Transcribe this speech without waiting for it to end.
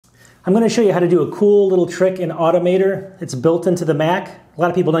I'm going to show you how to do a cool little trick in Automator. It's built into the Mac. A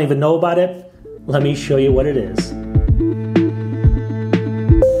lot of people don't even know about it. Let me show you what it is.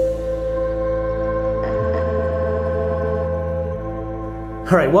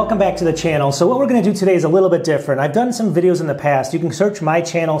 All right, welcome back to the channel. So what we're going to do today is a little bit different. I've done some videos in the past. You can search my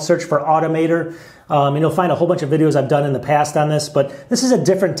channel, search for Automator, and you'll find a whole bunch of videos I've done in the past on this, but this is a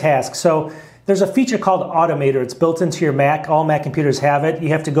different task. So there's a feature called Automator. It's built into your Mac. All Mac computers have it. You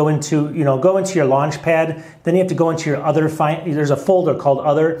have to go into your Launchpad. Then you have to go into your other. There's a folder called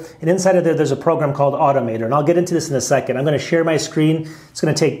Other, and inside of there, there's a program called Automator. And I'll get into this in a second. I'm going to share my screen. It's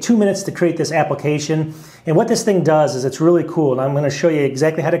going to take 2 minutes to create this application. And what this thing does is it's really cool. And I'm going to show you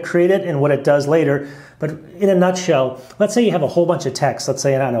exactly how to create it and what it does later. But in a nutshell, let's say you have a whole bunch of text, let's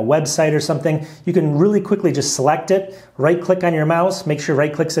say on a website or something, you can really quickly just select it, right-click on your mouse, make sure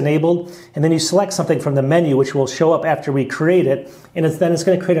right-click's enabled, and then you select something from the menu, which will show up after we create it, and then it's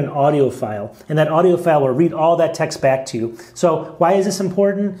going to create an audio file. And that audio file will read all that text back to you. So why is this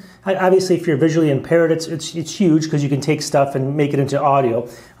important? Obviously, if you're visually impaired, it's huge because you can take stuff and make it into audio,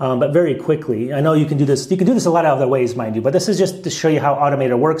 but very quickly. I know you can do this. You can do this a lot of other ways, mind you, but this is just to show you how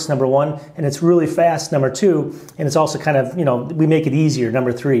Automator works, number one, and it's really fast, number two, and it's also kind of, we make it easier,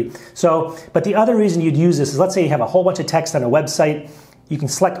 number three. So, but the other reason you'd use this is, let's say you have a whole bunch of text on a website. You can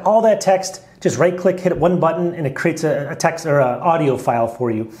select all that text, just right-click, hit one button, and it creates a text or an audio file for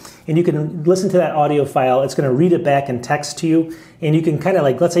you. And you can listen to that audio file. It's going to read it back in text to you. And you can kind of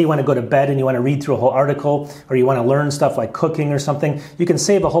let's say you want to go to bed and you want to read through a whole article, or you want to learn stuff like cooking or something. You can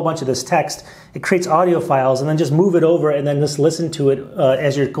save a whole bunch of this text. It creates audio files, and then just move it over and then just listen to it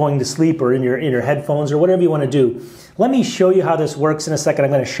as you're going to sleep or in your headphones or whatever you want to do. Let me show you how this works in a second.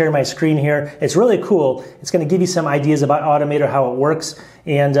 I'm going to share my screen here. It's really cool. It's going to give you some ideas about Automator, how it works,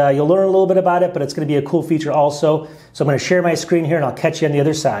 and you'll learn a little bit about it, but it's going to be a cool feature also. So I'm going to share my screen here, and I'll catch you on the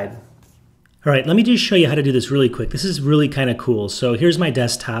other side. All right, let me just show you how to do this really quick. This is really kind of cool. So here's my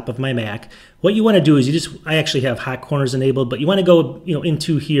desktop of my Mac. What you want to do is I actually have hot corners enabled, but you want to go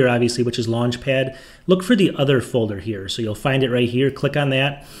into here, obviously, which is Launchpad. Look for the Other folder here. So you'll find it right here. Click on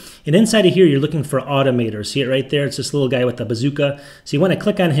that. And inside of here, you're looking for Automator. See it right there? It's this little guy with the bazooka. So you want to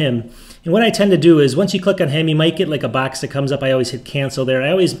click on him. And what I tend to do is once you click on him, you might get like a box that comes up. I always hit cancel there. I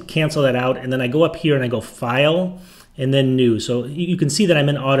always cancel that out. And then I go up here and I go File and then New. So you can see that I'm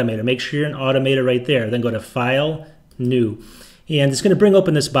in Automator. Make sure you're in Automator right there. Then go to File, New. And it's going to bring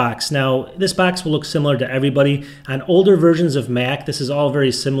open this box. Now, this box will look similar to everybody. On older versions of Mac, this is all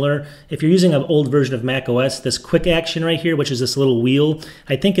very similar. If you're using an old version of macOS, this quick action right here, which is this little wheel,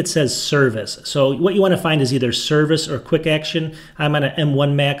 I think it says service. So what you want to find is either service or quick action. I'm on an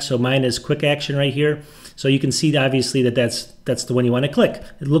M1 Mac, so mine is quick action right here. So you can see obviously that's the one you want to click.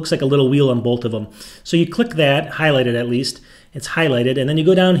 It looks like a little wheel on both of them. So you click that, highlight it at least. It's highlighted, and then you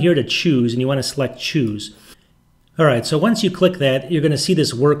go down here to choose, and you want to select choose. All right, so once you click that, you're going to see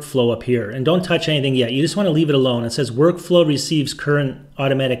this workflow up here. And don't touch anything yet. You just want to leave it alone. It says workflow receives current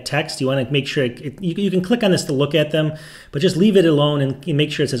automatic text. You want to make sure, you can click on this to look at them, but just leave it alone and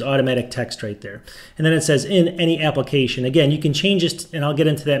make sure it says automatic text right there. And then it says in any application. Again, you can change this, and I'll get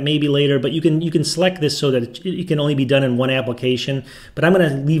into that maybe later, but you can select this so that it can only be done in one application. But I'm going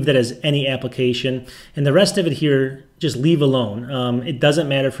to leave that as any application. And the rest of it here, just leave alone. It doesn't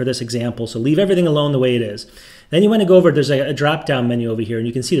matter for this example, so leave everything alone the way it is. Then you want to go over, there's a drop-down menu over here, and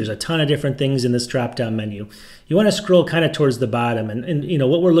you can see there's a ton of different things in this drop-down menu. You want to scroll kind of towards the bottom, and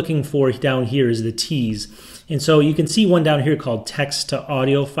what we're looking for down here is the T's. And so you can see one down here called text to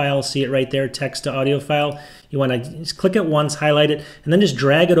audio file. See it right there, text to audio file. You want to just click it once, highlight it, and then just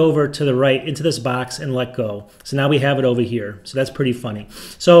drag it over to the right into this box and let go. So now we have it over here. So that's pretty funny.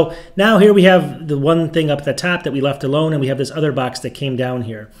 So now here we have the one thing up at the top that we left alone, and we have this other box that came down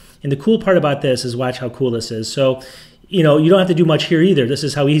here. And the cool part about this is, watch how cool this is. So, you don't have to do much here either. This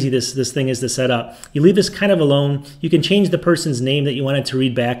is how easy this thing is to set up. You leave this kind of alone. You can change the person's name that you wanted to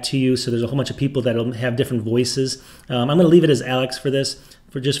read back to you. So there's a whole bunch of people that will have different voices. I'm going to leave it as Alex for this.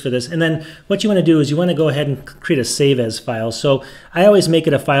 Just for this. And then what you want to do is you want to go ahead and create a save as file. So I always make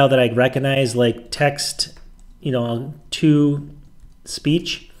it a file that I recognize, like text, to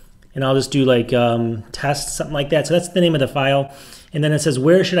speech, and I'll just do like test, something like that. So that's the name of the file. And then it says,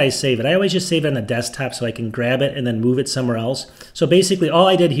 where should I save it? I always just save it on the desktop so I can grab it and then move it somewhere else. So basically all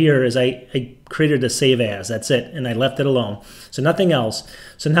I did here is I created a save as, that's it, and I left it alone. So nothing else.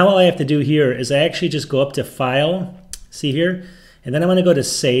 So now all I have to do here is I actually just go up to File, see here? And then I'm going to go to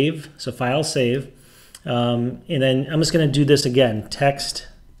Save, so File, Save. And then I'm just going to do this again, text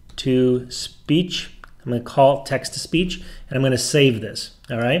to speech. I'm going to call it text to speech, and I'm going to save this,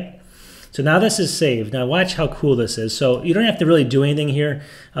 all right? So now this is saved. Now watch how cool this is. So you don't have to really do anything here.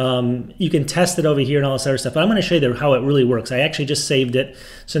 You can test it over here and all this other stuff. But I'm going to show you how it really works. I actually just saved it.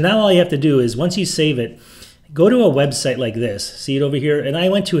 So now all you have to do is once you save it, go to a website like this. See it over here? And I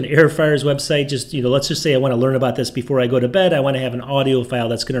went to an air fryer's website. Just, let's just say I want to learn about this before I go to bed. I want to have an audio file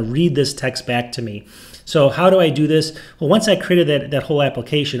that's going to read this text back to me. So how do I do this? Well, once I created that whole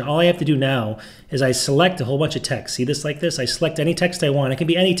application, all I have to do now is I select a whole bunch of text. See this like this? I select any text I want. It can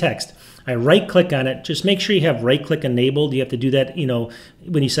be any text. I right click on it. Just make sure you have right click enabled. You have to do that,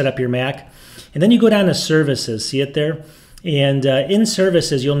 when you set up your Mac. And then you go down to services. See it there? And in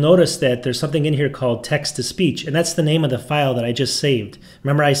services, you'll notice that there's something in here called text to speech, and that's the name of the file that I just saved.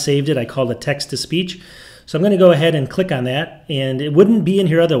 Remember I saved it, I called it text to speech. So I'm going to go ahead and click on that, and it wouldn't be in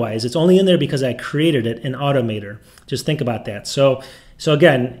here otherwise. It's only in there because I created it in Automator. Just think about that. So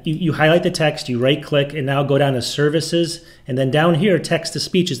again, you highlight the text, you right click, and now go down to services, and then down here, text to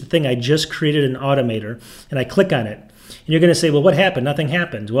speech is the thing I just created in Automator, and I click on it. And you're going to say, well, what happened? Nothing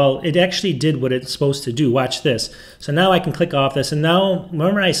happened. Well, it actually did what it's supposed to do. Watch this. So now I can click off this. And now,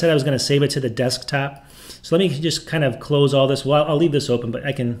 remember I said I was going to save it to the desktop? So let me just kind of close all this. Well, I'll leave this open, but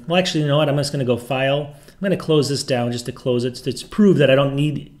I can, well, actually, you know what? I'm just going to go File. I'm going to close this down just to close it. To prove that I don't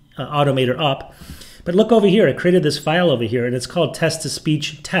need Automator up. But look over here. I created this file over here, and it's called Text to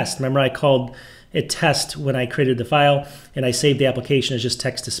Speech Test. Remember I called it test when I created the file, and I saved the application as just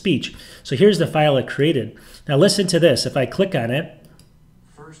text to speech. So here's the file it created. Now listen to this. If I click on it,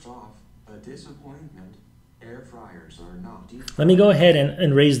 first off, a disappointment. Air fryers are not deep. Let me go ahead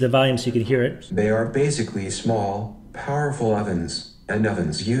and raise the volume so you can hear it. They are basically small, powerful ovens, and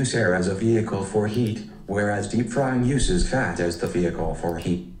ovens use air as a vehicle for heat, whereas deep frying uses fat as the vehicle for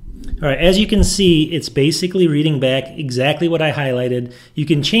heat. All right, as you can see, it's basically reading back exactly what I highlighted. You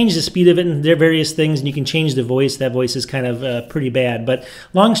can change the speed of it and there are various things, and you can change the voice. That voice is kind of pretty bad. But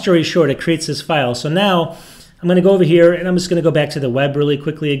long story short, it creates this file. So now I'm going to go over here, and I'm just going to go back to the web really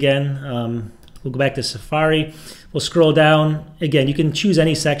quickly again. We'll go back to Safari. We'll scroll down. Again, you can choose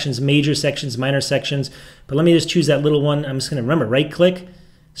any sections, major sections, minor sections. But let me just choose that little one. I'm just going to remember, right-click,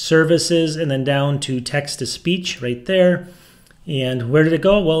 Services, and then down to Text-to-Speech right there. And where did it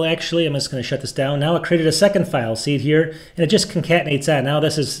go? Well, actually, I'm just going to shut this down. Now it created a second file. See it here? And it just concatenates that. Now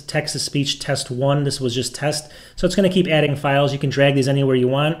this is text-to-speech test 1. This was just test. So it's going to keep adding files. You can drag these anywhere you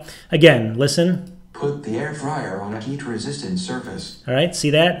want. Again, listen. Put the air fryer on a heat-resistant surface. All right,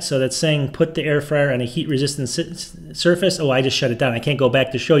 see that? So that's saying put the air fryer on a heat-resistant surface. Oh, I just shut it down. I can't go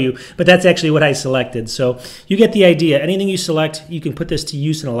back to show you, but that's actually what I selected. So you get the idea. Anything you select, you can put this to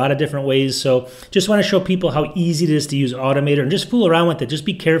use in a lot of different ways. So just want to show people how easy it is to use Automator, and just fool around with it. Just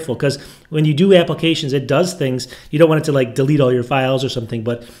be careful, because when you do applications, it does things. You don't want it to like delete all your files or something,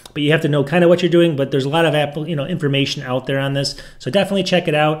 but you have to know kind of what you're doing. But there's a lot of information out there on this. So definitely check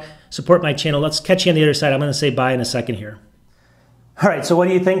it out. Support my channel. Let's catch you on the other side. I'm going to say bye in a second here. All right, so what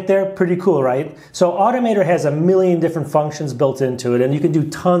do you think there? Pretty cool, right? So Automator has a million different functions built into it, and you can do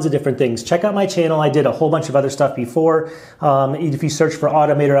tons of different things. Check out my channel. I did a whole bunch of other stuff before. If you search for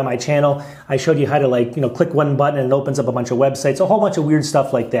Automator on my channel, I showed you how to click one button and it opens up a bunch of websites, a whole bunch of weird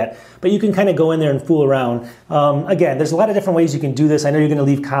stuff like that. But you can kind of go in there and fool around. Again, there's a lot of different ways you can do this. I know you're going to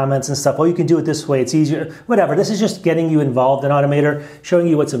leave comments and stuff. Oh, you can do it this way. It's easier. Whatever. This is just getting you involved in Automator, showing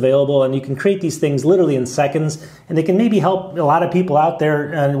you what's available, and you can create these things literally in seconds, and they can maybe help a lot of people out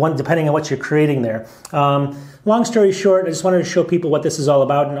there, depending on what you're creating there. Long story short, I just wanted to show people what this is all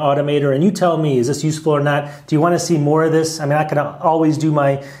about in Automator, and you tell me, is this useful or not? Do you want to see more of this? I mean, I can always do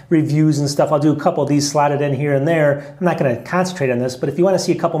my reviews and stuff. I'll do a couple of these slotted in here and there. I'm not going to concentrate on this, but if you want to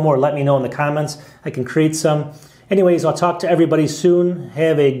see a couple more, let me know in the comments. I can create some. Anyways, I'll talk to everybody soon.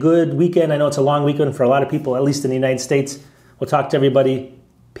 Have a good weekend. I know it's a long weekend for a lot of people, at least in the United States. We'll talk to everybody.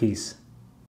 Peace.